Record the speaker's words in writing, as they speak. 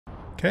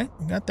Okay,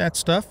 we got that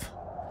stuff.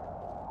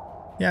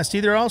 Yeah, see,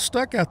 they're all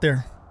stuck out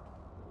there.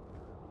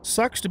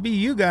 Sucks to be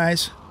you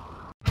guys.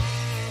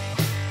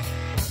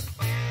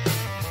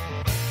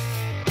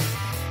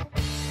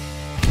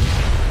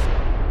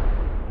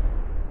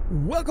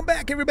 Welcome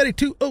back, everybody,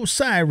 to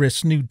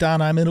Osiris New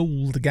Dawn. I'm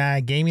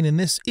anoldguygaming, and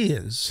this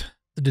is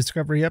the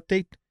Discovery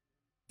Update.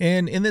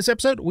 And in this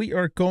episode, we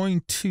are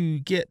going to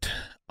get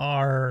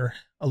our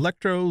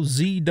Electro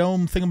Z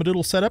Dome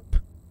thingamadoodle set up.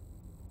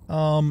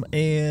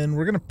 And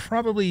we're going to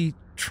probably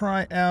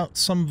try out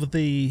some of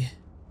the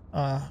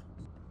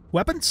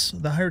weapons,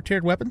 the higher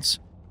tiered weapons.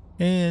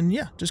 And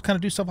yeah, just kind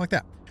of do stuff like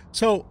that.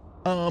 So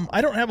I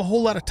don't have a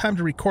whole lot of time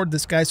to record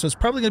this, guys, so it's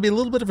probably going to be a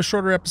little bit of a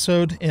shorter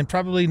episode and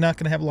probably not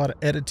going to have a lot of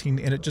editing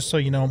in it, just so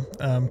you know,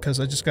 because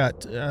I just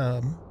got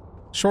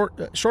short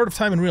of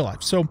time in real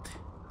life. So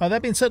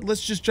that being said,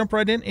 let's just jump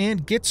right in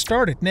and get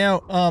started.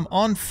 Now,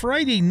 on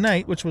Friday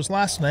night, which was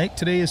last night,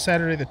 today is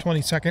Saturday the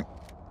 22nd,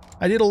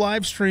 I did a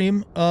live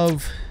stream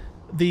of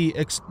the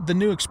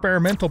new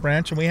experimental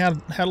branch, and we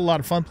had a lot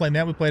of fun playing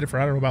that. We played it for,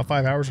 I don't know, about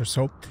 5 hours or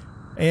so.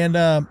 And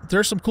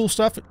there's some cool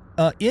stuff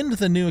in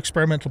the new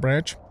experimental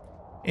branch.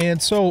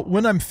 And so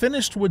when I'm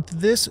finished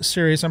with this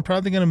series, I'm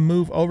probably going to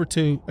move over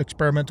to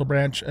experimental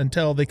branch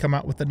until they come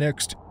out with the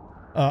next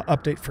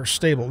update for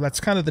stable. That's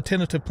kind of the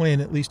tentative plan,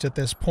 at least at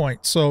this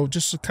point. So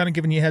just kind of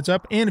giving you a heads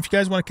up. And if you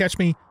guys want to catch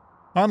me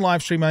on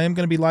live stream, I am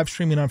going to be live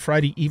streaming on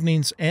Friday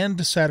evenings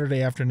and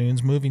Saturday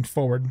afternoons moving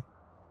forward,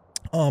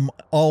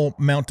 all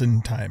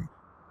mountain time.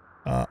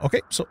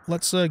 Okay, so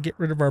let's get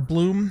rid of our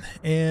bloom,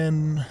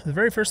 and the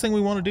very first thing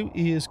we want to do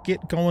is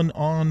get going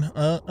on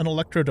an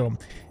electrodome.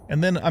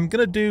 And then I'm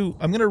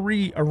gonna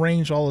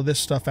rearrange all of this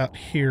stuff out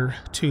here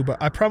too,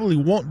 but I probably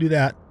won't do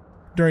that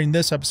during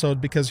this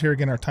episode because here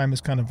again our time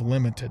is kind of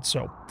limited.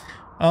 So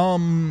all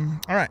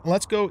right,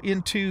 let's go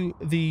into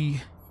the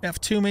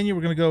F2 menu.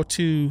 We're gonna go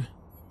to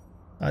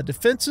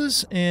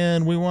defenses,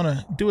 and we want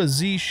to do a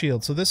Z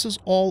shield. So this is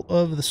all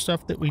of the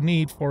stuff that we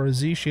need for a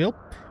Z shield.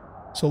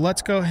 So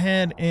let's go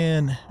ahead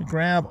and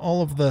grab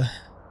all of the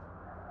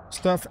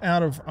stuff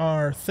out of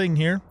our thing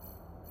here.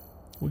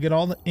 We'll get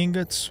all the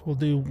ingots. We'll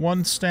do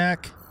one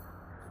stack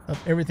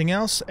of everything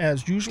else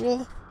as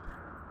usual.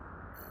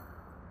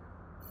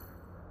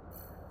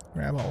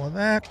 Grab all of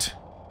that.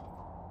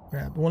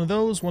 Grab one of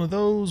those, one of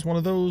those, one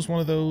of those, one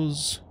of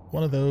those,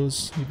 one of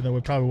those, even though we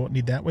probably won't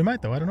need that. We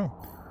might though, I don't know.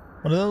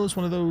 One of those,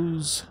 and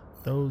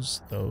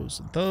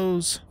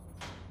those.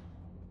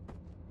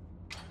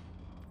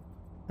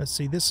 Let's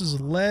see, this is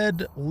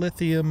lead,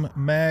 lithium,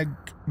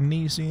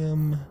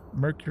 magnesium,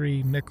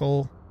 mercury,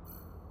 nickel,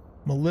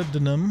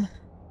 molybdenum,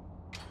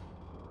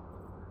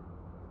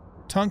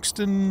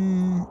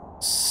 tungsten,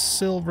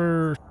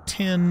 silver,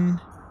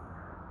 tin,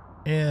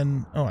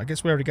 and, oh, I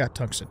guess we already got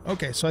tungsten.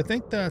 Okay, so I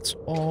think that's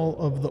all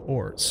of the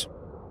ores.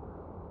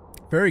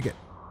 Very good.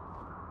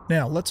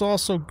 Now, let's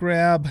also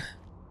grab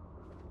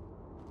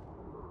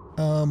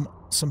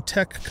some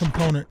tech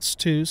components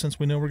too, since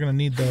we know we're going to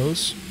need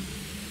those.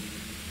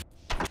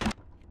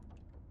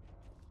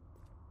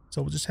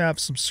 So we'll just have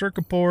some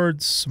circuit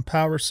boards, some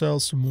power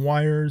cells, some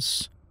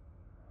wires,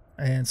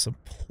 and some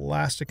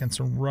plastic and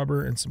some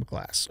rubber and some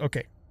glass.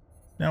 Okay,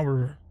 now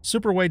we're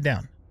super weighed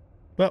down,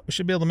 but we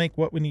should be able to make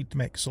what we need to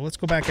make. So let's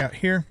go back out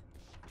here,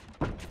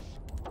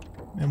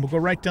 and we'll go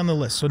right down the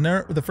list. So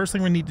now the first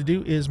thing we need to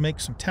do is make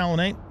some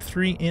talonite,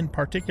 3 in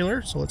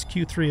particular. So let's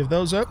queue 3 of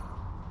those up.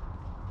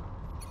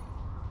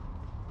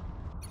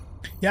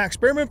 Yeah,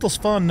 experimental's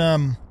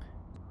fun.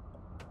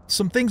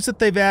 Some things that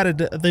they've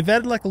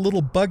added like a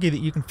little buggy that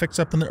you can fix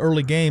up in the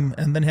early game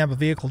and then have a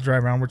vehicle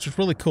drive around, which is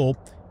really cool.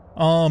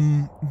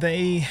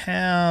 They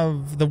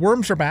have, the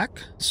worms are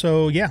back,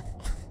 so yeah.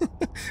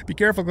 Be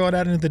careful going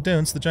out into the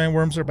dunes. The giant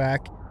worms are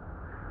back.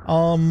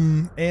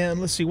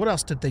 And let's see, what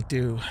else did they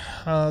do?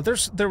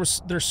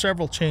 There's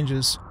several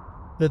changes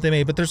that they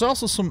made, but there's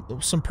also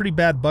some pretty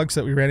bad bugs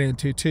that we ran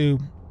into too.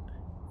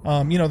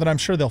 You know, that I'm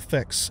sure they'll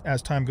fix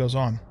as time goes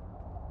on.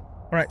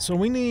 All right, so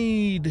we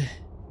need,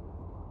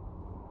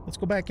 let's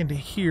go back into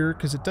here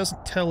because it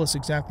doesn't tell us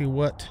exactly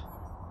what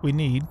we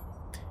need.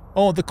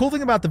 Oh, the cool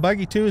thing about the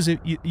buggy too is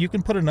you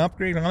can put an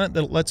upgrade on it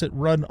that lets it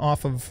run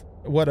off of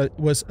what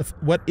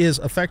is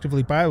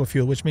effectively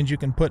biofuel, which means you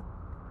can put,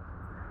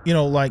 you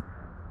know, like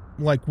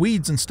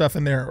weeds and stuff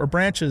in there, or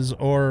branches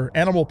or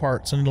animal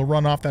parts, and it'll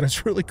run off that.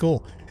 It's really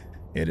cool.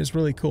 It is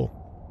really cool.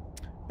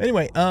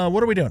 Anyway,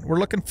 what are we doing? We're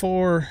looking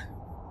for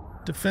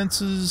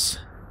defenses.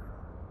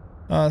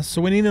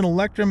 So we need an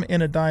electrum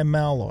and a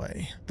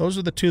dimalloy. Those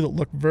are the two that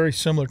look very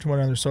similar to one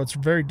another, so it's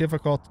very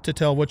difficult to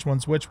tell which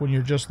one's which when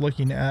you're just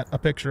looking at a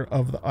picture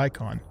of the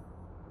icon.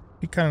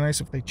 It'd be kind of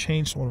nice if they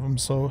changed one of them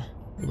so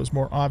it was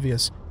more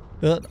obvious.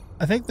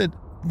 I think that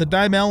the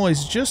dimalloy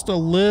is just a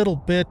little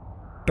bit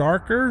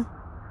darker,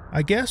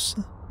 I guess,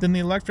 than the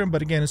electrum,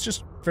 but again, it's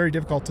just very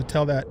difficult to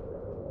tell that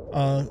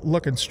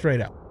looking straight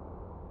up.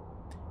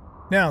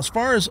 Now, as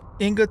far as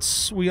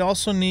ingots, we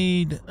also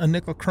need a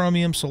nickel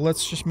chromium, so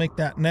let's just make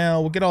that now.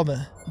 We'll get all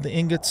the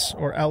ingots,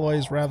 or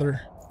alloys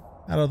rather,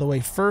 out of the way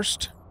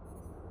first.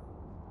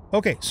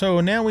 Okay,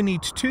 so now we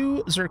need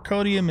 2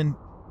 zirconium and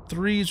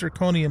 3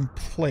 zirconium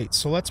plates.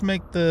 So let's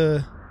make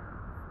the...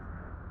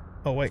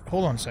 Oh, wait,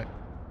 hold on a sec.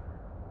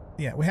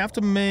 Yeah, we have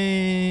to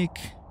make...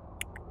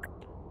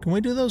 Can we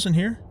do those in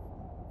here?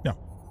 No.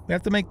 We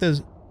have to make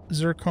the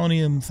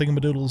zirconium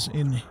thingamadoodles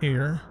in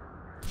here.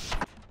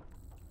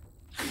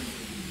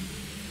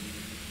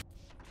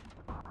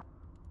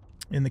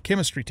 In the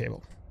chemistry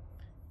table.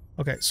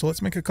 Okay, so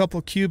let's make a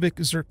couple cubic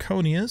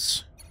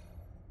zirconias.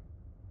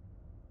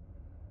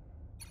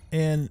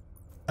 And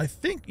I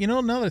think, you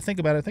know, now that I think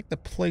about it, I think the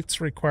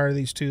plates require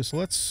these too. So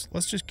let's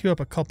just queue up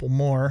a couple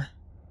more.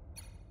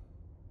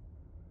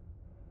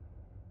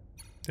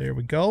 There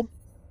we go.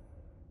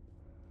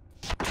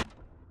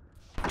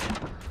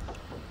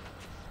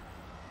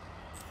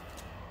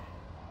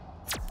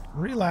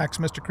 Relax,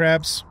 Mr.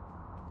 Krabs.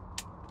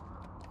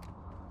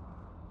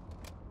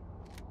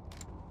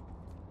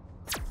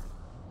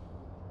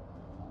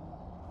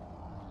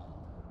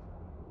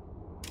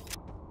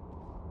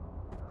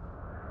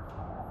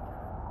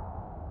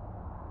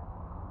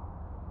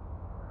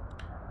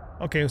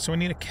 Okay, so we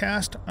need a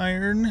cast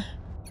iron.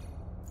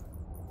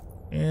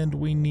 And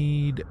we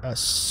need a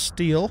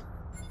steel.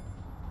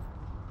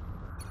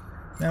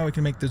 Now we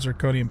can make the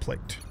zirconium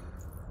plate.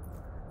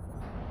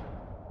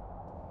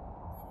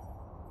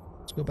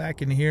 Let's go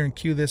back in here and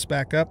queue this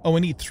back up. Oh,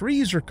 we need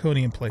 3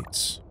 zirconium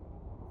plates.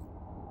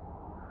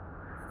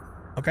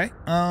 Okay.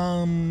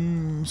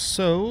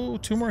 So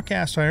 2 more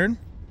cast iron.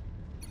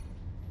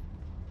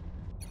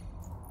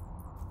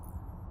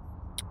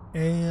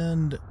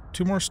 And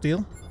 2 more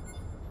steel.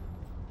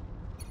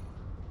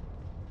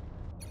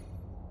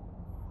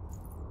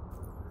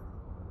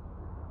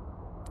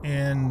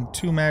 And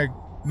 2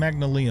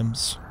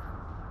 magnoliums.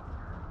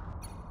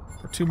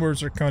 For 2 more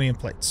zirconium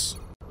plates.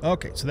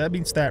 Okay, so that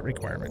means that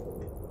requirement.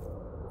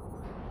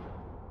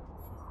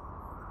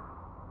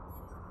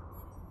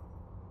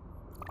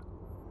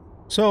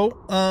 So,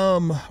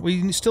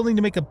 we still need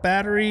to make a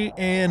battery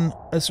and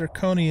a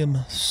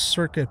zirconium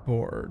circuit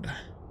board.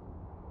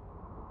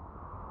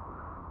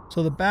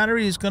 So the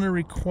battery is going to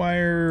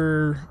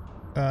require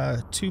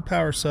 2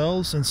 power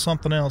cells and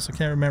something else. I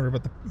can't remember,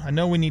 but I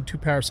know we need 2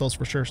 power cells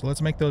for sure. So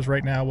let's make those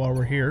right now while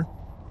we're here.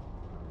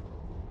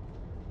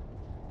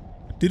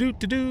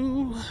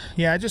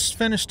 Yeah, I just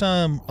finished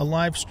a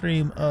live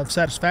stream of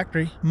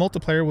Satisfactory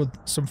multiplayer with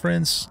some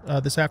friends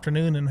this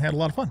afternoon and had a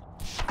lot of fun.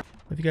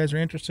 If you guys are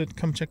interested,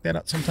 come check that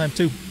out sometime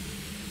too.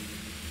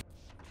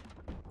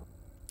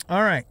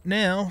 All right,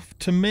 now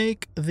to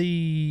make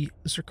the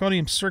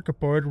zirconium circuit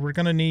board, we're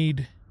going to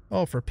need...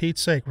 Oh, for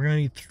Pete's sake, we're going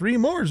to need 3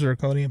 more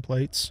zirconium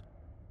plates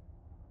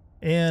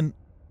and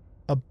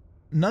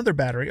another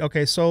battery.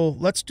 Okay, so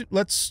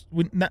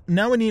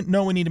now we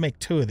need to make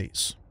 2 of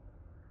these.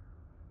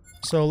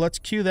 So let's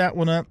queue that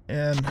one up,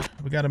 and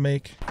we got to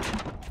make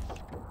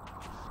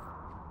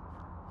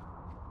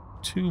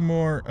 2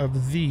 more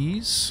of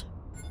these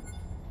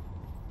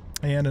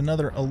and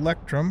another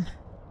electrum.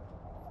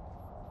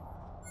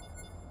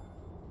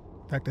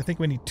 In fact, I think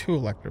we need 2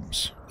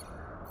 electrums.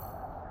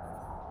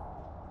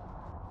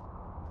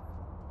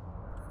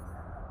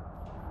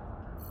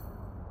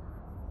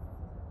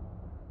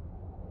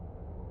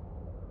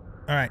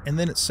 Alright, and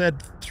then it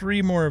said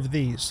 3 more of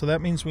these. So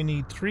that means we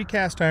need 3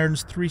 cast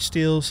irons, 3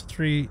 steels,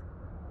 3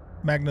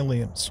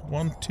 magnoliums.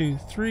 1, 2,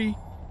 3.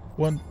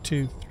 1,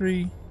 2,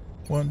 3.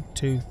 1,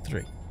 2,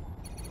 3.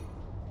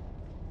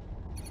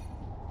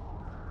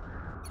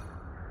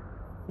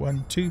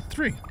 1, 2,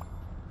 3.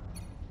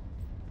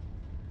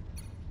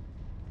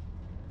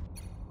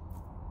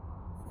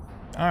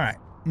 Alright,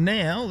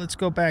 now let's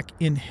go back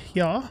in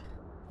here.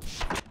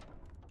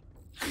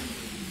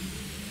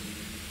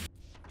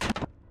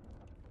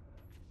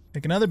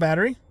 Make another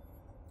battery.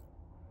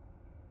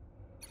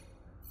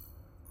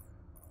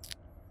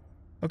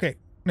 Okay,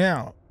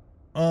 now,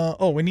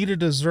 oh, we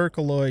needed a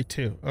zircaloy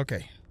too.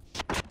 Okay.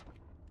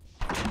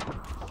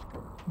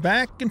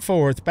 Back and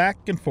forth,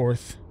 back and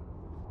forth.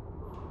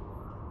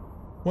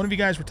 One of you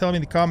guys were telling me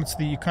in the comments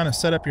that you kind of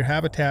set up your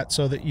habitat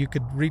so that you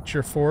could reach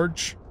your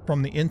forge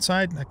from the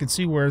inside. I can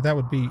see where that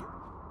would be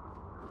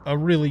a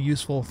really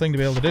useful thing to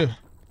be able to do.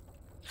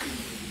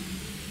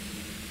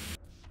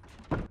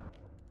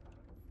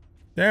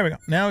 There we go.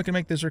 Now we can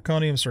make the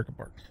zirconium circuit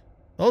board.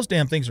 Those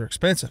damn things are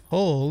expensive.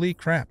 Holy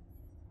crap.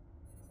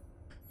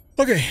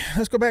 Okay,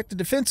 let's go back to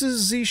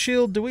defenses.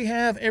 Z-shield. Do we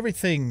have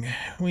everything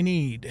we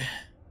need?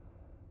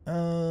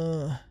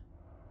 Wait,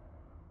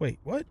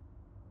 what?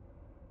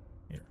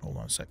 Here, hold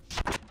on a sec.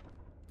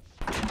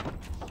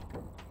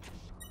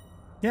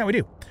 Yeah, we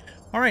do.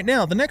 All right,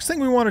 now, the next thing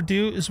we want to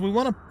do is we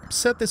want to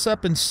set this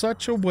up in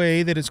such a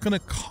way that it's going to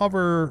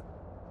cover...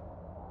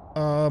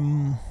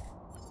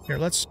 Here,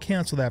 let's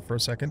cancel that for a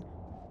second.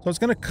 So it's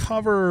going to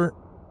cover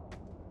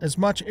as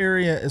much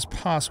area as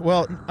possible.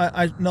 Well,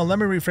 no, let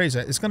me rephrase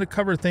that. It's going to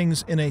cover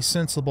things in a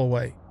sensible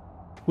way.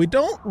 We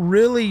don't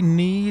really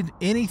need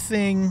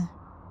anything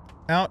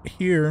out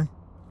here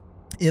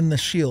in the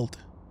shield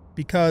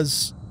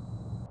because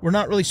we're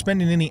not really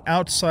spending any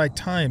outside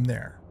time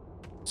there.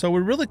 So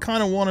we really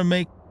kind of want to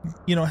make,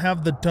 you know,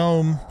 have the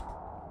dome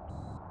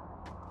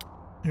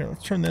Here,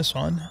 let's turn this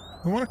on.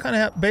 We want to kind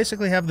of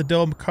basically have the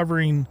dome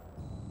covering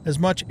as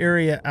much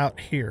area out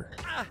here.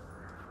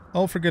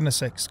 Oh, for goodness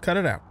sakes, cut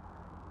it out.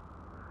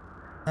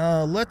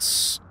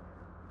 Let's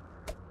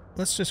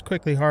just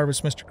quickly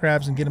harvest Mr.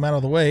 Krabs and get him out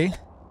of the way.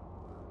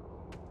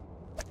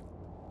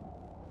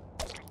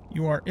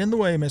 You are in the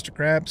way, Mr.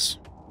 Krabs.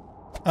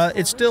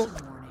 It's still...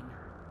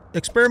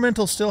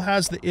 Experimental still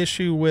has the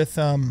issue with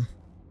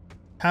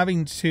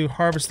having to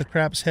harvest the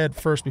crab's head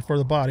first before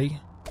the body.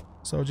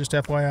 So just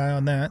FYI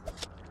on that.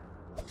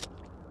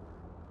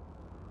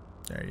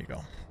 There you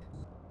go.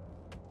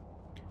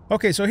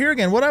 Okay, so here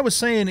again, what I was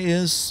saying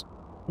is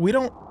we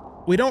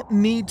don't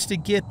need to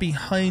get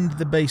behind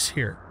the base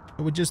here.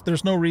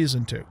 There's no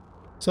reason to.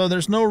 So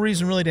there's no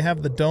reason really to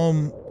have the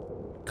dome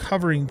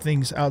covering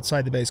things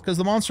outside the base, because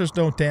the monsters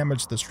don't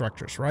damage the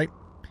structures, right?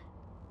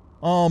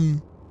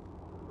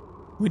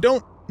 We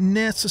don't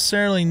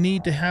necessarily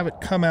need to have it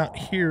come out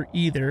here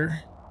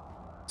either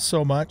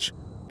so much,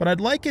 but I'd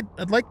like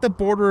the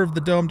border of the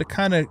dome to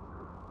kind of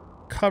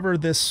cover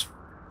this,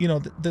 you know,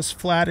 this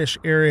flattish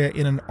area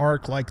in an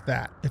arc like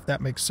that, if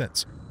that makes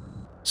sense.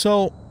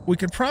 So we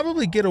could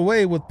probably get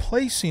away with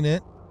placing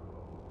it.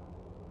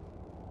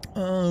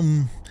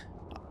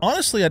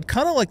 Honestly, I'd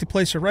kind of like to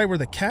place it right where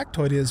the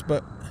cactoid is,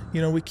 but,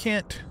 you know, we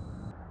can't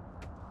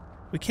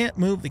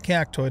move the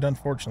cactoid,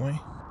 unfortunately.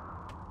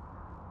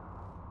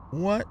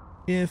 What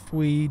if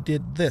we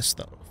did this,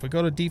 though? If we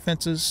go to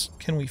defenses,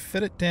 can we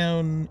fit it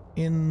down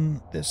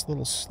in this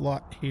little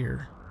slot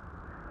here?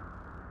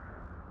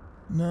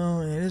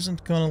 No, it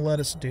isn't going to let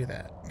us do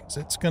that, because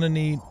it's going to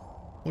need...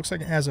 Looks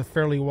like it has a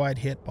fairly wide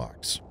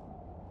hitbox.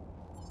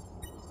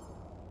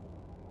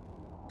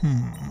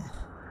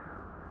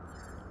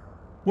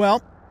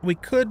 Well, we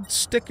could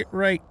stick it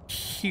right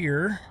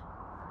here.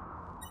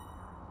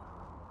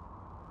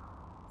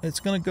 It's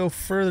going to go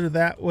further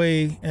that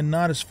way and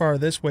not as far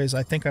this way as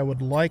I think I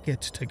would like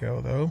it to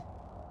go, though.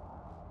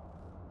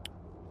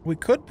 We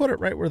could put it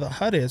right where the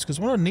hut is, because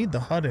we don't need the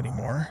hut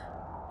anymore.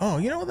 Oh,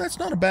 you know, that's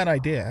not a bad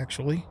idea,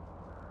 actually.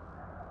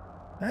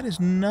 That is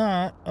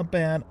not a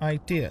bad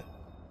idea.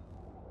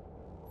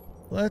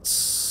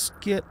 Let's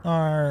get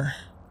our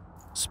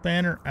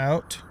spanner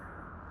out.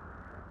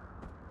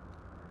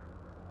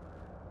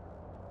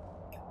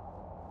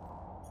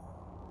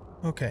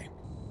 Okay.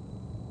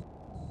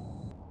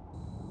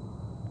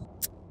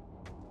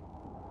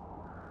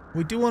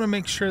 We do want to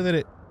make sure that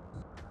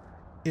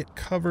it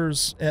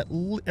covers at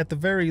the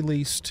very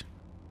least,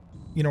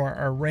 you know,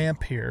 our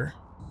ramp here.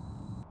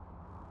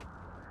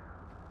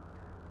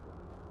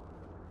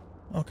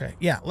 Okay,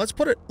 yeah, let's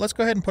go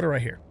ahead and put it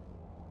right here.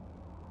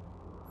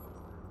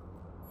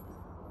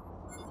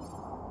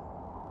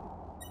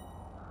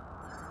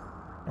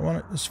 I want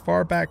it as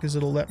far back as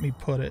it'll let me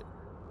put it.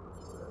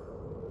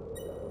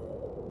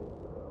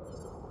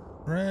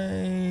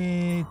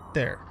 Right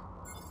there.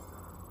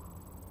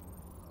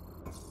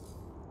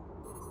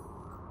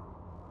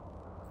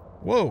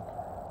 Whoa,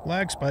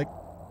 lag spike.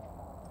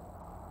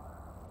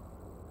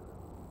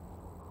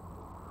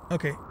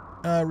 Okay,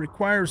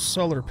 requires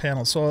solar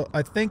panel. So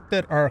I think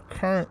that our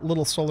current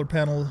little solar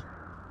panel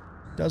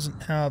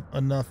doesn't have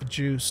enough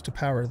juice to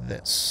power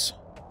this.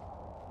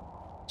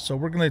 So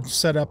we're going to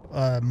set up,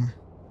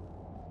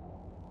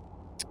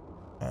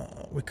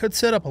 we could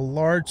set up a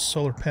large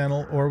solar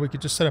panel, or we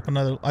could just set up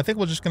another. I think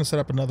we're just going to set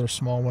up another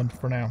small one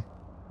for now.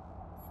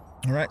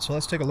 All right, so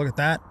let's take a look at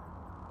that.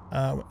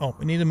 Oh,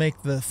 we need to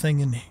make the thing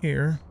in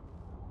here.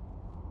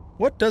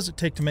 What does it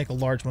take to make a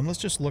large one? Let's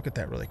just look at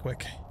that really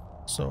quick.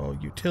 So,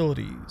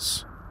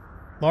 utilities.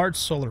 Large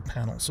solar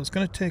panel. So it's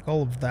going to take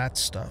all of that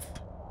stuff.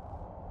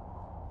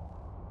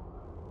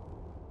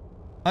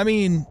 I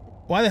mean,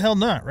 why the hell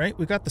not, right?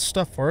 We got the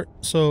stuff for it.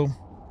 So,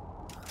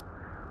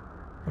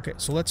 okay,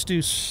 so let's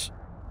do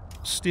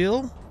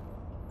steel.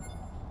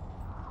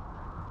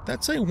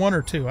 That's a 1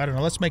 or 2. I don't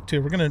know. Let's make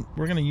 2. We're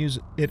gonna use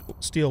it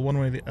steel one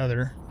way or the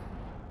other.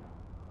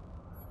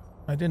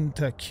 I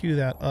didn't queue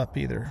that up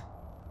either.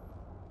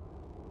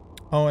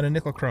 Oh, and a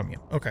nickel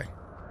chromium. Okay.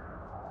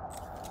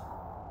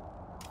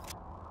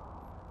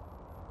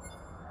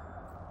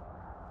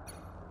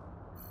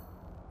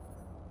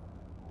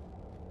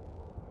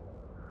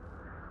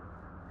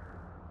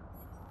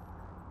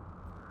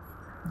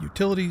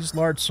 Utilities,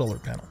 large solar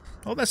panel.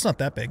 Oh, that's not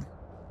that big.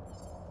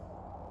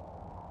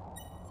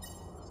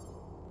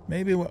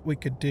 Maybe what we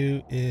could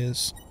do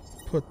is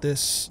put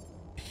this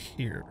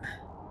here.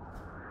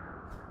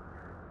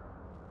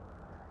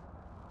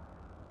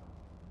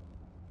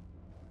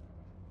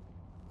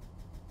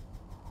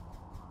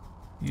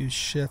 Use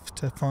shift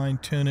to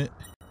fine-tune it.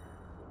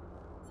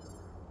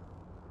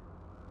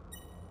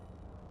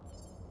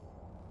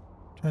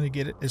 Trying to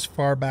get it as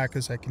far back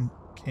as I can.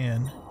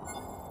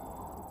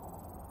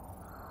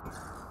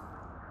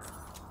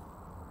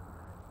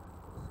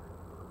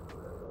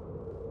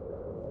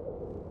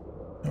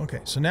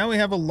 Okay, so now we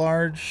have a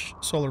large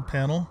solar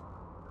panel.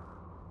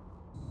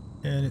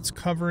 And it's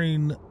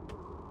covering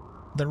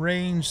the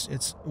range.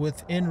 It's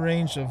within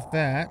range of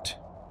that.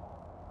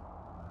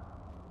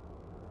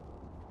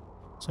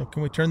 So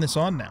can we turn this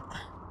on now?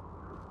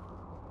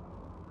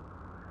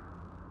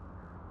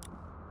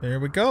 There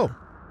we go.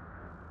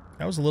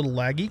 That was a little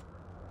laggy.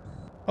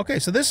 Okay,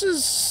 so this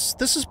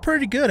is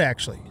pretty good,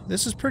 actually.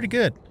 This is pretty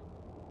good.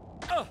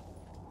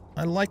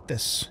 I like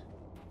this.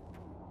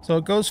 So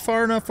it goes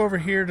far enough over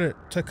here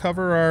to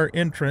cover our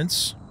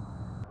entrance.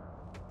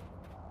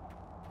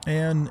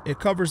 And it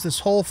covers this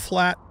whole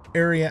flat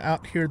area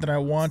out here that I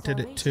wanted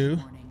it to.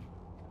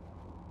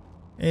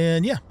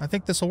 And yeah, I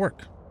think this will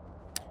work.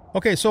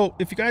 Okay, so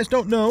if you guys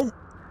don't know,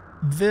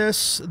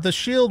 the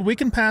shield, we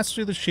can pass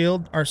through the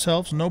shield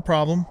ourselves, no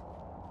problem.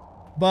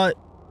 But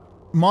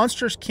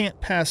monsters can't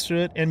pass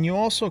through it, and you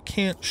also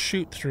can't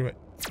shoot through it.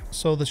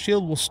 So the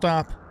shield will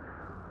stop,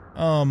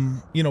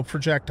 you know,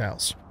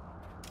 projectiles.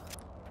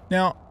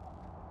 Now,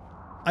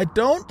 I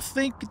don't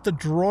think the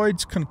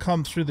droids can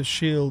come through the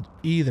shield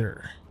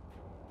either,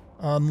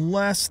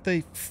 unless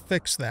they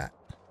fix that.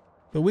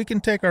 But we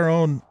can take our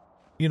own,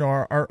 you know,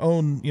 our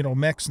own, you know,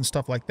 mechs and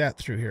stuff like that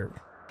through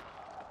here.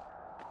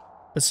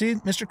 But see,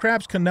 Mr.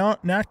 Krabs can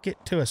not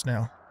get to us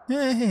now.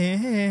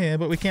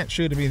 But we can't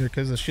shoot him either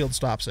because the shield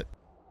stops it.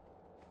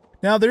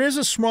 Now, there is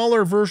a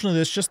smaller version of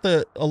this, just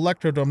the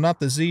Electrodome, not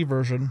the Z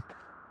version,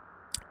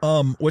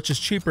 which is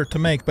cheaper to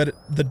make, but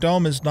the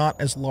dome is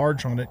not as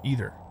large on it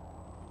either.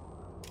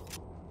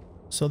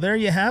 So there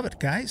you have it,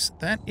 guys.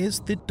 That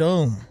is the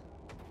dome.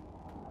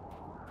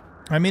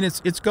 I mean,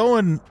 it's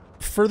going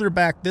further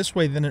back this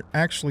way than it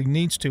actually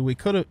needs to. We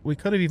could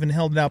have even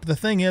held it out, but the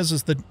thing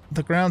is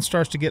the ground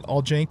starts to get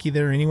all janky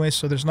there anyway,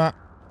 so there's not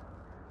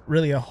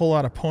really a whole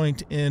lot of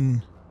point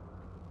in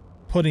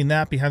putting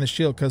that behind the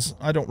shield because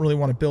I don't really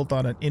want to build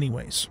on it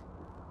anyways.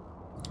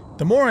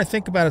 The more I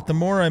think about it, the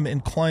more I'm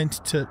inclined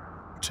to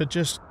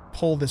just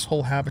pull this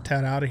whole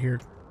habitat out of here.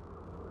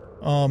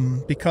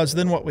 Because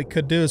then what we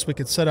could do is we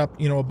could set up,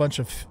 you know, a bunch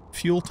of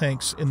fuel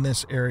tanks in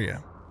this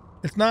area.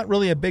 It's not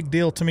really a big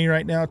deal to me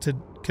right now to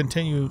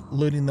continue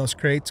looting those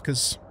crates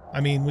because,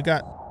 I mean, we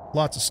got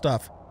lots of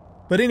stuff.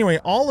 But anyway,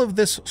 all of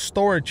this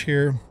storage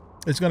here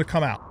is going to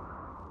come out.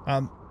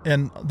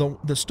 And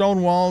the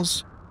stone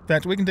walls, in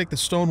fact, we can take the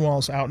stone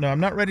walls out. Now, I'm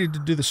not ready to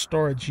do the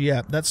storage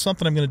yet. That's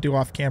something I'm going to do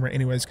off camera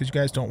anyways because you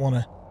guys don't want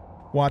to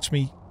watch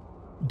me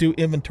do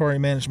inventory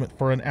management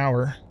for an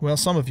hour. Well,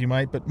 some of you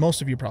might, but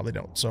most of you probably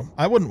don't. So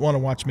I wouldn't want to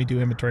watch me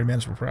do inventory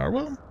management for an hour.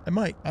 Well, I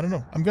might. I don't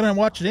know. I'm going to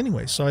watch it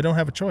anyway, so I don't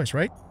have a choice,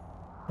 right?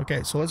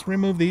 Okay, so let's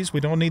remove these. We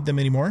don't need them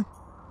anymore.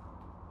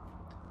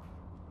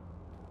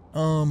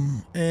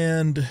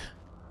 And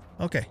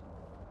okay.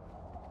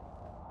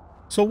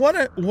 So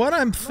what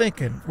I'm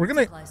thinking, we're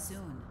going to,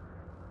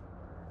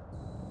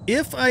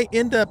 if I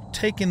end up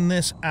taking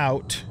this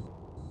out,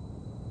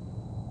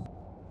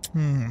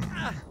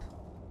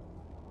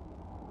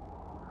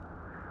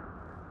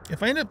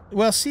 if I end up,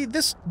 well, see,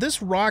 this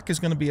rock is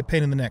going to be a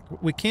pain in the neck.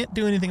 We can't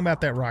do anything about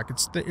that rock.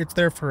 It's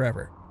there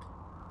forever.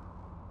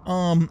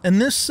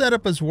 And this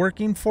setup is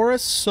working for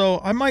us,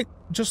 so I might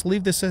just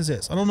leave this as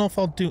is. I don't know if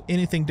I'll do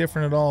anything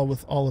different at all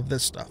with all of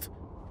this stuff.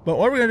 But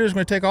what we're going to do is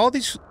we're going to take all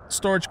these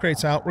storage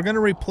crates out. We're going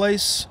to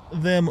replace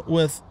them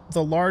with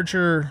the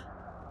larger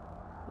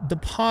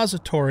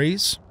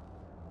depositories.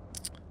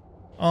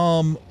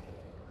 And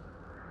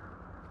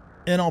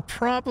I'll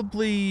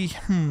probably,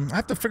 I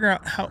have to figure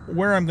out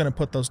where I'm going to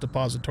put those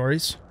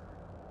depositories.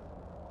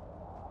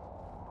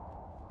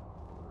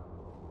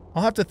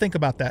 I'll have to think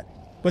about that.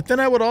 But then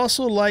I would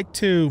also like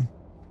to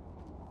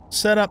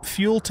set up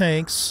fuel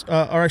tanks,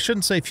 or I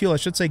shouldn't say fuel, I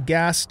should say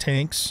gas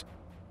tanks,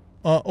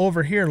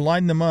 over here,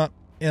 line them up,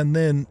 and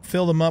then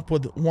fill them up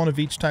with one of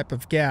each type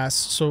of gas,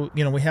 so,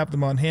 you know, we have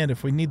them on hand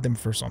if we need them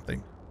for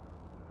something.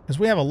 Because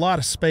we have a lot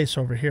of space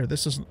over here.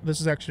 This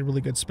is actually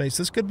really good space.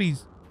 This could be,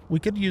 we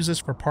could use this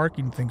for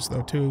parking things,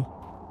 though, too,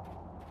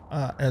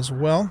 as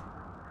well.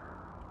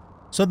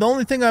 So the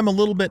only thing I'm a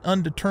little bit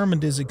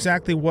undetermined is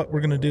exactly what we're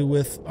going to do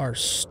with our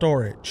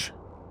storage.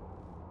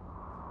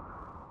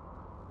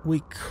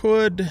 We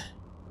could,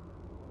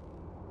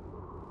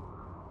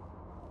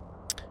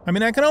 I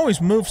mean, I can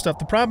always move stuff.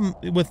 The problem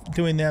with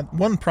doing that,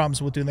 one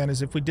problem with doing that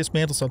is if we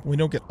dismantle something, we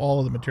don't get all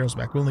of the materials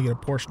back. We only get a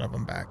portion of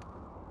them back.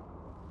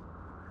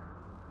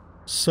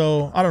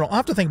 So, I don't know. I'll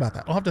have to think about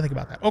that. I'll have to think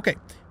about that. Okay.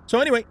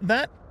 So anyway,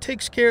 that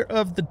takes care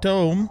of the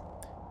dome.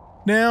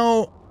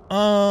 Now,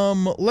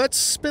 let's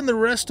spend the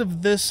rest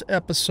of this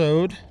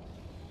episode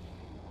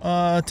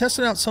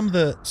testing out some of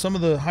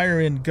the higher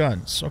end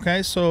guns.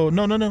 Okay? So,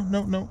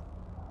 no.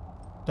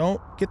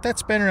 Don't get that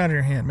spanner out of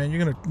your hand, man.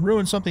 You're going to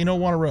ruin something you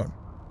don't want to ruin.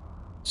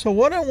 So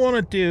what I want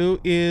to do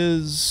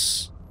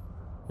is,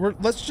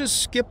 let's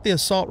just skip the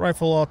assault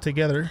rifle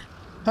altogether.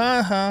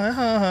 Ha ha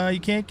ha ha, you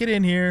can't get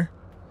in here,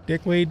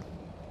 dickweed.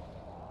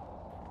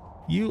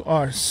 You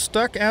are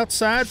stuck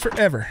outside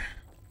forever.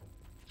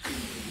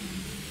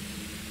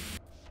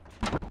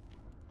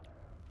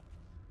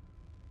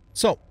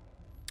 So,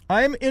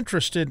 I'm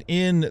interested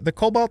in the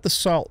Cobalt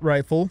Assault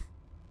Rifle,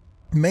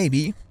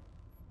 maybe.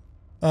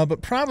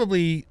 But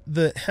probably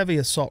the heavy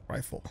assault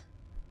rifle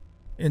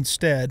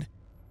instead.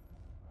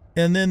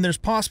 And then there's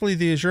possibly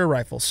the Azure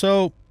rifle.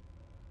 So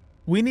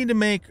we need to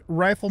make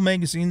rifle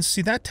magazines.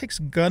 See, that takes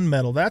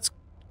gunmetal. That's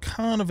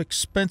kind of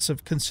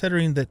expensive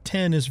considering that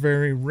tin is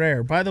very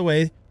rare. By the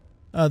way,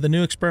 the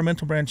new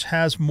experimental branch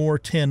has more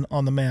tin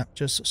on the map,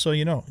 just so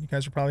you know. You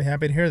guys are probably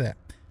happy to hear that.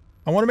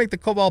 I want to make the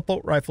cobalt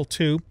bolt rifle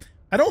too.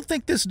 I don't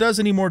think this does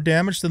any more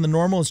damage than the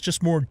normal. It's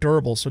just more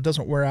durable, so it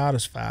doesn't wear out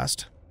as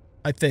fast.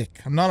 I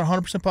think. I'm not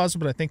 100% positive,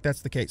 but I think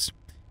that's the case.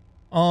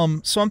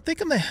 So I'm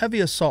thinking the heavy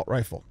assault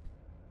rifle.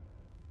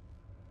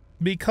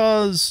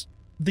 Because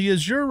the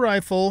Azure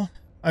rifle,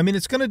 I mean,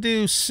 it's going to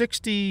do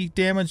 60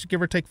 damage,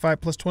 give or take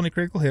 5 plus 20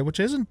 critical hit, which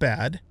isn't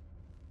bad.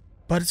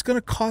 But it's going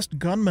to cost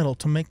gunmetal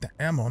to make the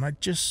ammo, and I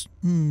just,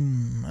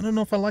 I don't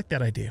know if I like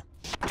that idea.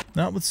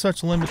 Not with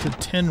such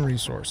limited tin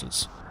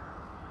resources.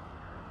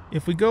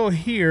 If we go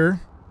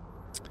here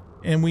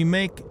and we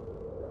make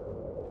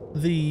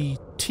the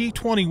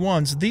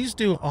T21s, these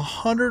do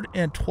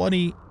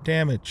 120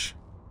 damage.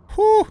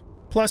 Whew!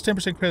 Plus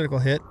 10% critical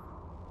hit.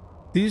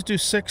 These do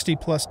 60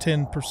 plus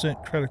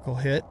 10% critical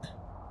hit.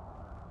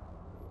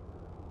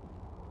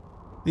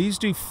 These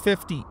do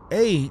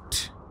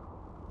 58,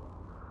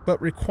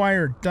 but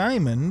require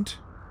diamond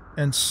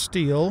and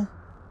steel.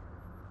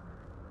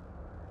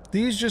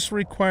 These just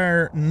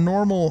require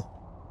normal...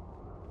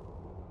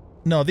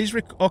 No, these...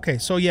 Okay,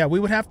 so yeah, we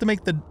would have to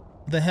make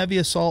the heavy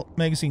assault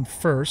magazine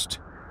first.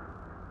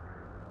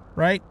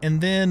 Right?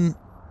 And then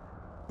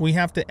we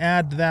have to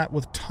add that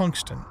with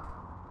tungsten.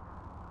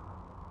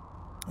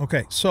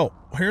 Okay, so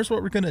here's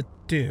what we're going to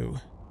do.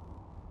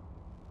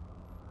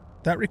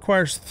 That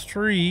requires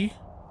 3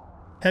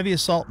 heavy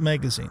assault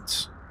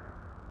magazines.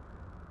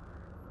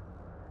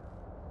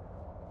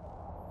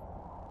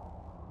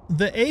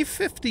 The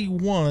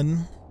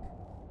A51...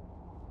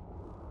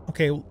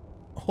 Okay,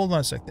 hold on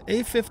a sec. The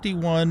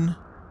A51,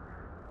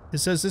 it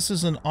says this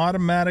is an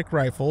automatic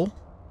rifle.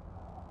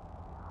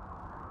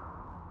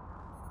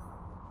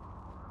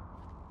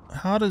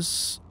 What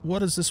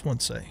does this one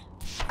say?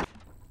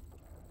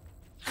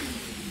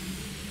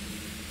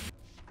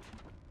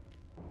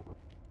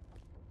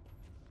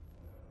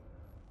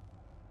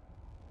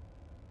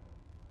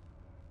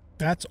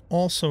 That's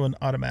also an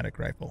automatic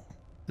rifle.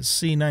 The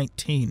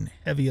C19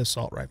 heavy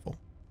assault rifle.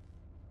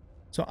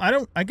 So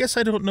I guess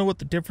I don't know what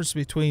the difference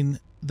between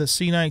the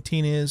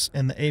C19 is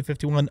and the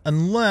A51,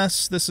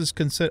 unless this is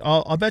considered,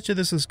 I'll bet you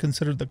this is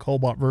considered the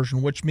cobalt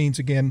version, which means,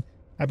 again,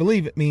 I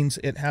believe it means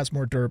it has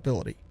more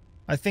durability.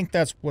 I think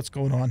that's what's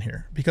going on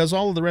here, because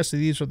all of the rest of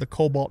these are the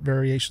cobalt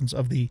variations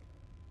of the,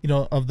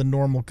 of the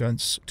normal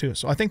guns too.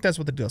 So I think that's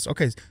what it does.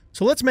 Okay,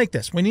 so let's make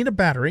this. We need a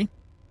battery.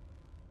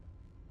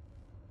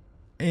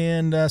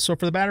 And so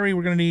for the battery,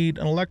 we're going to need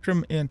an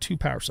electrum and 2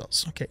 power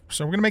cells. Okay,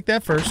 so we're going to make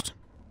that first.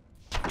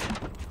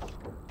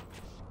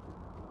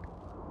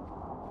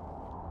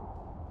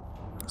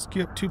 Let's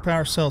get 2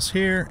 power cells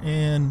here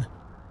and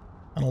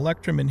an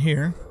electrum in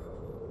here.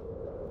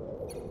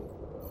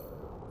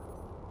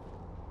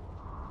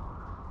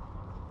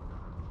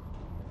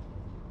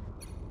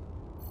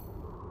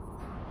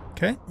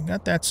 Okay, we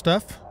got that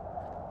stuff.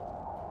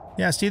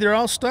 Yeah, see, they're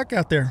all stuck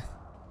out there.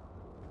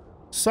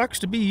 Sucks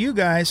to be you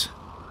guys.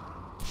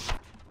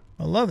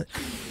 I love it.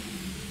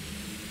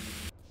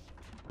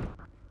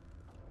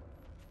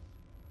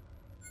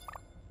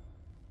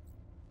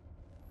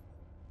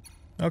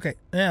 Okay,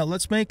 now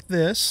let's make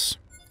this.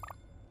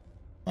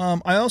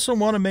 I also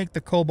want to make the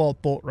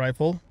cobalt bolt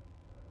rifle.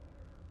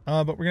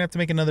 But we're going to have to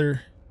make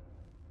another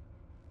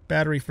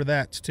battery for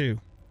that too.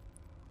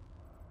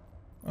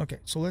 Okay,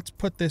 so let's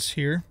put this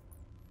here.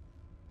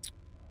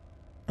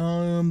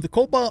 The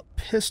cobalt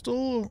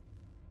pistol...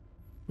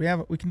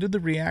 We can do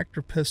the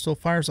reactor pistol.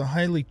 Fires a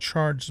highly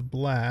charged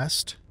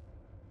blast.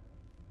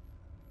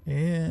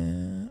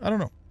 And I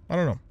don't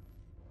know.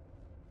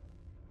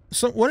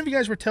 So one of you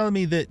guys were telling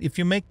me that if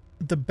you make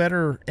the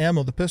better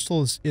ammo, the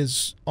pistol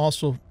is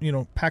also,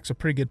 packs a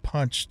pretty good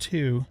punch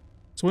too.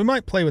 So we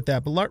might play with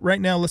that. But right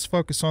now, let's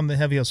focus on the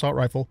heavy assault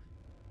rifle.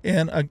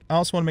 And I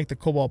also want to make the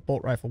cobalt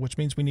bolt rifle, which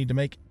means we need to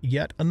make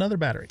yet another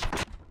battery.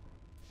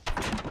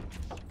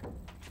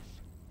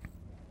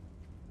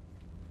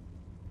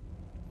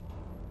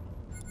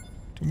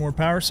 2 more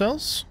power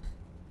cells.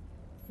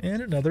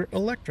 And another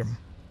electrum.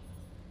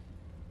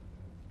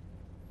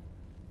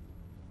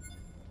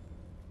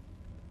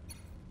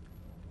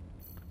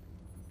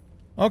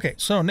 Okay,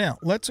 so now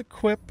let's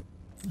equip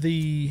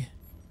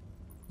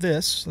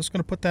this. Let's going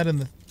to put that in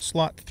the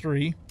slot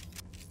 3.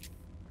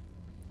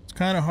 It's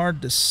kind of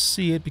hard to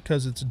see it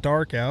because it's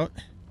dark out.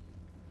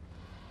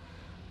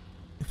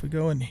 If we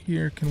go in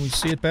here, can we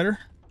see it better?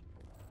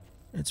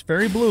 It's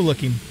very blue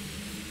looking.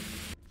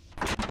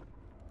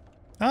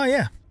 Oh,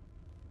 yeah.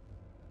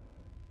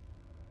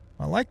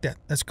 I like that.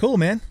 That's cool,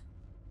 man.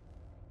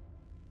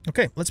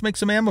 Okay, let's make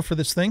some ammo for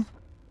this thing.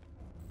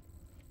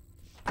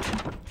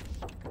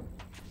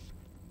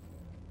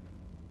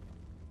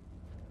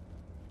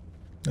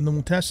 And then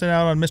we'll test it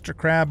out on Mr.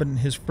 Crab and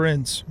his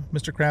friends.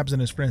 Mr. Krabs and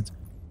his friends.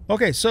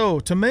 Okay, so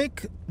to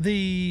make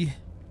the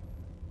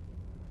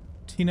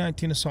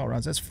T19 assault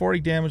rounds, that's 40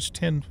 damage,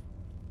 10...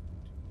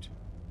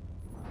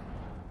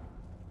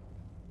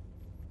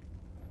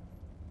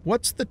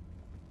 What's the...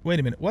 Wait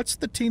a minute, what's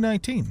the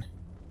T19?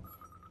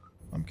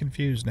 I'm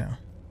confused now.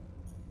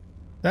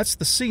 That's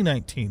the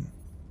C19.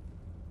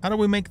 How do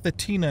we make the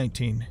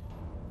T19?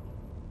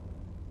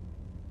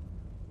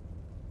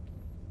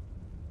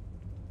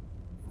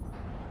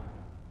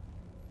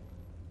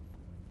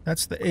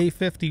 That's the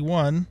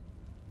A51.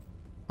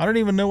 I don't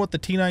even know what the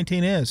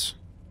T19 is.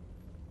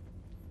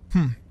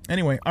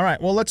 Anyway, all right.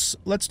 Well, let's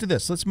do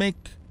this. Let's make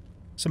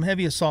some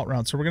heavy assault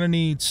rounds. So we're going to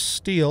need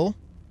steel.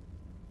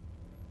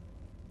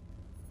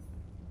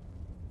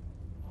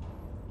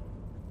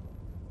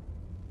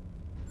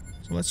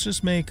 So let's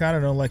just make, I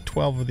don't know, like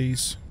 12 of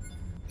these.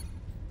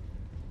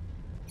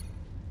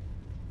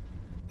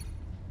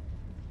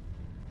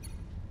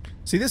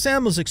 See, this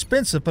ammo's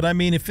expensive, but I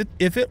mean, if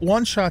it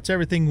one-shots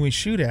everything we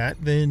shoot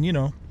at, then, you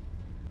know,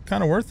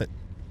 kind of worth it.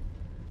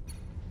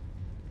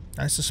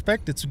 I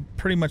suspect it's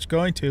pretty much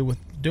going to with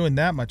doing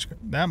that much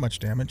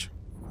damage.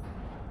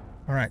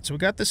 All right, so we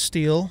got the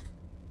steel.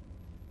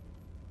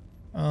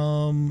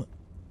 Now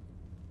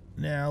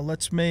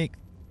let's make.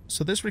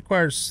 So this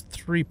requires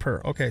 3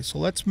 per. Okay, so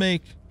let's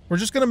make. We're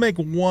just gonna make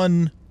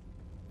 1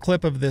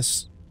 clip of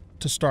this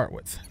to start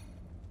with.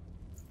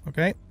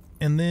 Okay,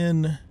 and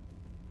then.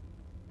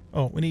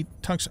 Oh, we need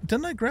tungsten.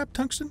 Didn't I grab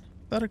tungsten?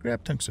 Thought I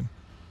grabbed tungsten.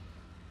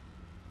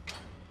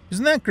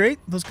 Isn't that great?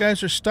 Those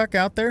guys are stuck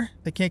out there.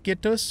 They can't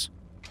get to us.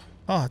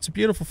 Oh, it's a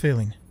beautiful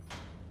feeling.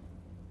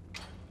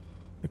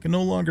 They can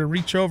no longer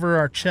reach over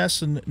our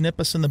chests and nip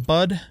us in the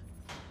bud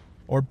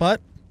or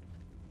butt.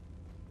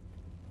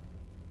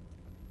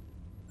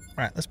 All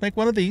right, let's make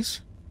 1 of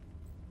these.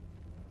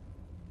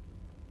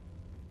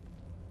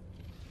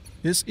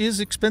 This is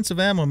expensive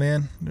ammo,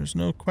 man. There's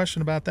no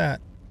question about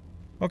that.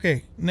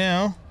 Okay,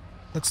 now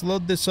let's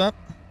load this up.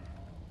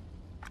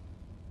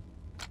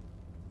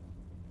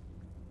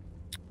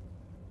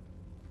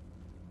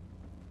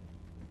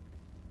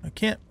 I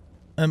can't.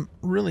 I'm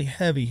really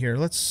heavy here.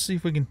 Let's see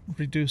if we can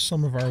reduce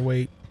some of our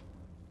weight.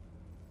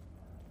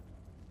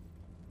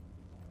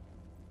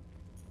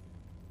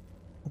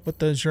 We'll put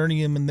the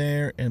zirconium in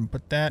there and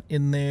put that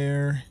in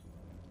there.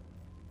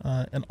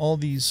 And all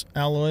these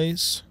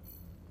alloys.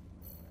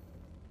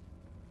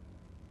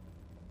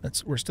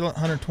 We're still at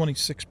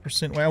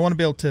 126%. I want to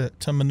be able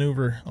to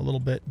maneuver a little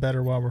bit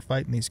better while we're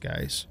fighting these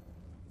guys.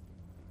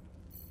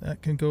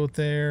 That can go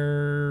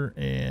there,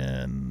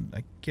 and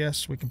I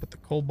guess we can put the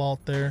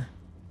cobalt there.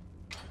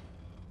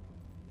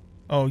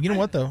 Oh, you know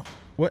what, though?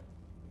 What?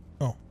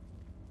 Oh,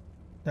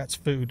 that's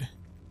food.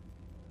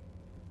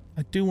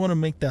 I do want to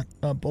make that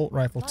bolt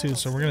rifle, too,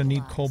 so we're going to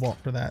need cobalt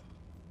for that.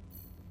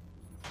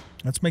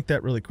 Let's make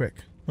that really quick.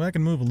 Well, I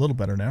can move a little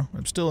better now.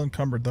 I'm still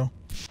encumbered, though.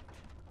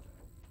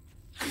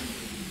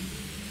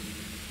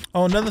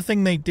 Oh, another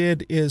thing they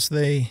did is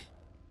they...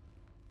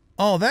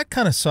 Oh, that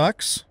kind of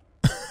sucks.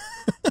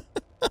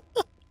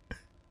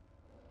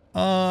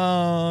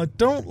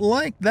 Don't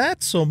like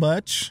that so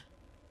much.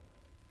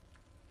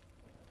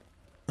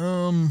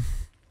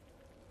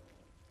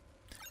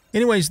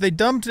 Anyways, they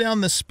dumped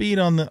down the speed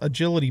on the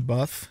agility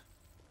buff.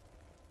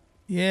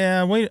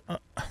 Yeah, wait.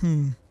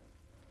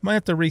 Might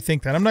have to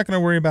rethink that. I'm not going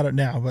to worry about it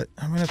now, but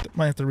I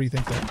might have to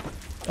rethink that.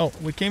 Oh,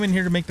 we came in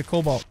here to make the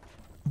cobalt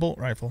bolt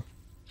rifle.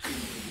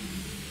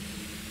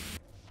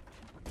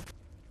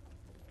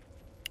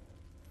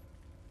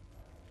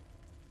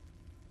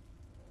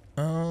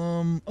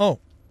 Oh.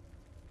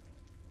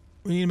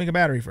 We need to make a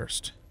battery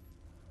first.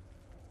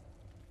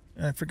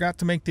 And I forgot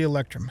to make the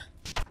electrum.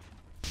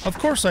 Of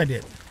course I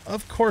did.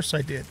 Of course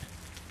I did.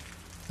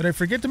 Did I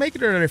forget to make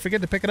it or did I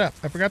forget to pick it up?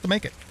 I forgot to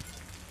make it.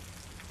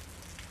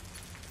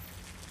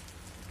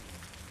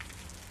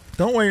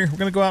 Don't worry. We're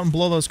going to go out and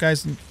blow those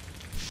guys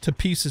to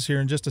pieces here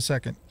in just a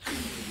second.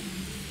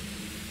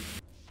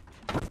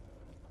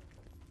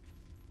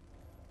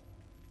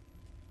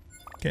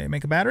 Okay,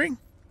 make a battery.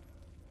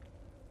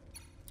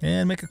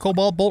 And make a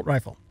cobalt bolt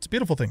rifle. It's a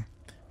beautiful thing.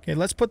 Okay,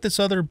 let's put this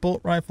other bolt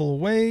rifle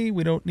away.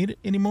 We don't need it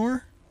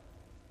anymore.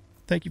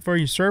 Thank you for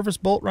your service,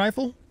 bolt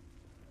rifle.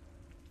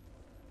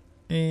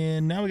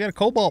 And now we got a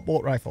cobalt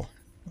bolt rifle.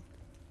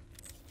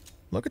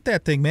 Look at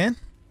that thing, man.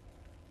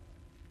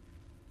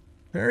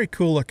 Very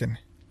cool looking.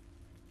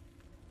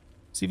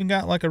 It's even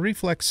got like a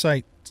reflex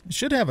sight. It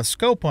should have a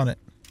scope on it,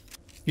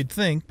 you'd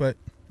think, but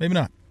maybe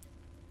not.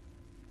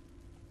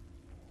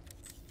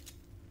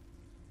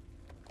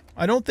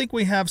 I don't think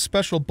we have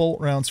special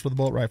bolt rounds for the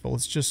bolt rifle.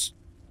 It's just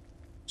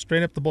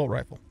straight up the bolt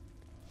rifle.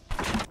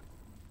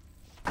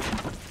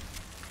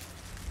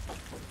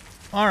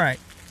 Alright,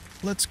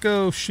 let's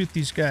go shoot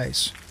these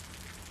guys.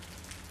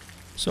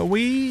 So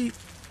we...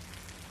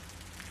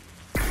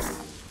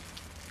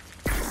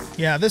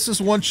 Yeah, this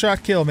is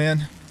one-shot kill,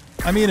 man.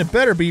 I mean, it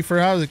better be for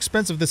how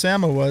expensive this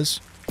ammo was.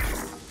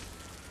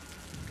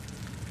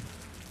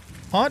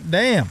 Hot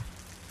damn.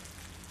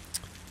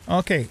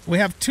 Okay, we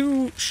have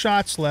 2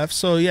 shots left,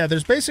 so yeah,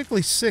 there's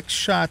basically 6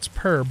 shots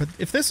per. But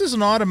if this is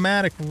an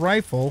automatic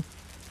rifle,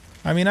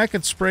 I mean, I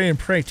could spray and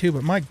pray too,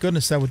 but my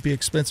goodness, that would be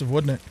expensive,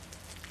 wouldn't it?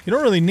 You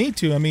don't really need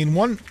to. I mean,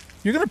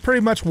 you're going to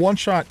pretty much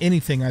one-shot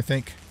anything, I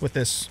think, with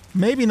this.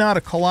 Maybe not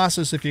a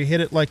Colossus if you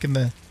hit it like in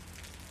the,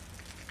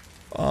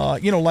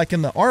 you know, like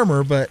in the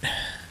armor, but,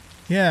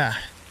 Yeah.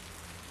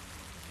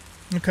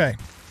 Okay.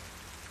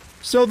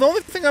 So the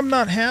only thing I'm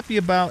not happy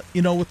about,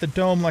 you know, with the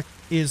dome, like,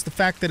 is the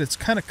fact that it's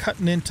kind of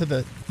cutting into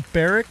the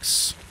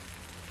barracks.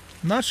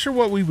 I'm not sure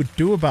what we would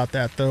do about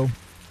that, though.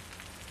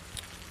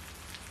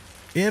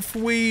 If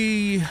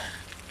we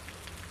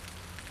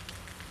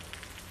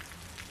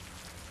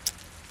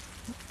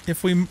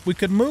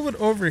could move it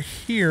over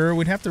here,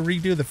 we'd have to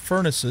redo the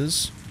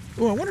furnaces.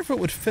 Oh, I wonder if it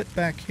would fit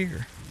back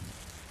here.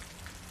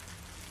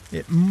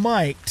 It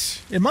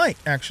might. It might,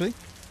 actually.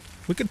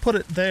 We could put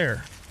it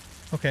there.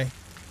 Okay.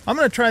 I'm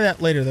going to try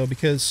that later, though,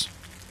 because,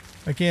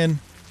 again,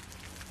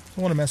 I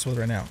don't want to mess with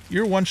it right now.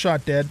 You're one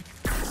shot dead.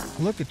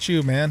 Look at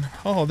you, man.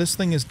 Oh, this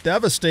thing is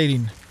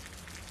devastating.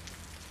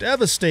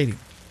 Devastating.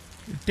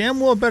 You damn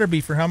well better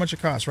be for how much it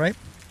costs, right?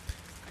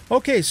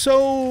 Okay,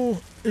 so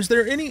is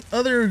there any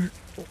other,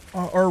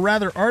 or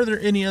rather, are there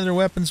any other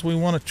weapons we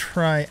want to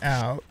try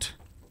out?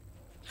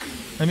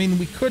 I mean,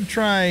 we could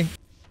try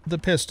the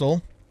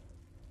pistol.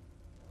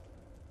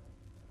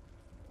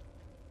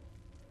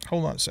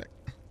 Hold on a sec.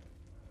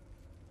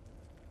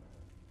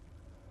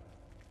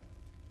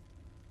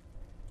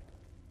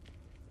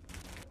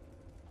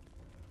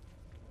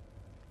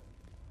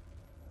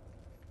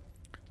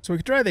 So we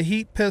could try the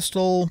heat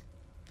pistol.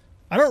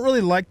 I don't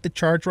really like the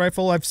charge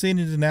rifle. I've seen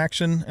it in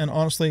action and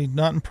honestly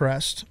not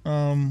impressed.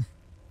 There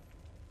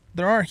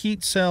are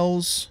heat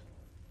cells.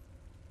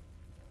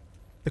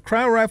 The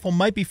cryo rifle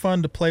might be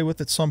fun to play with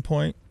at some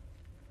point.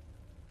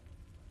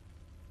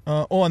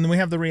 Oh, and then we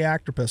have the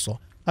reactor pistol.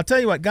 I'll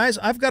tell you what, guys,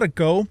 I've got to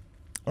go.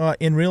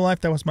 In real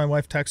life, that was my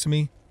wife texting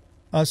me.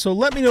 So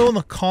let me know in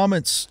the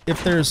comments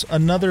if there's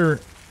another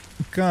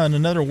gun,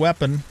 another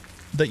weapon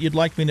that you'd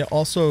like me to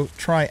also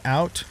try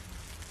out.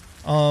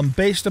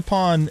 Based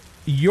upon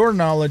your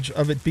knowledge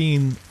of it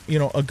being, you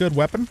know, a good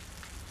weapon.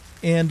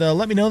 And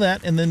let me know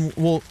that, and then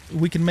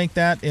we can make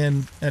that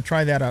and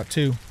try that out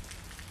too.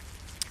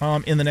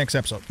 In the next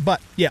episode.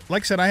 But yeah,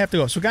 like I said, I have to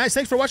go. So guys,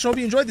 thanks for watching. I hope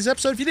you enjoyed this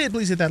episode. If you did,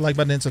 please hit that like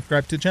button and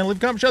subscribe to the channel. Leave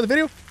a comment, share the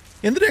video.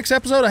 In the next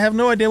episode, I have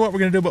no idea what we're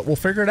going to do, but we'll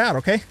figure it out,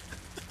 okay?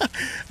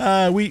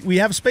 We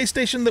have a space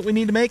station that we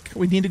need to make.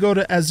 We need to go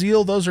to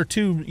Azil. Those are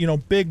two, you know,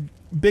 big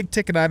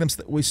ticket items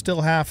that we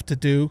still have to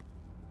do.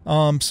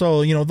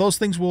 So, you know, those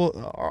things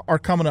are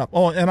coming up.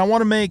 Oh, and I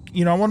want to make,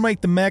 you know, I want to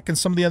make the mech and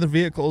some of the other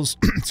vehicles,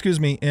 excuse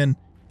me, and,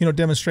 you know,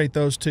 demonstrate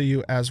those to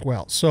you as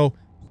well. So,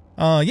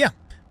 yeah,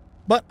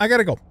 but I got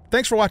to go.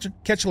 Thanks for watching.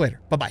 Catch you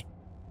later. Bye-bye.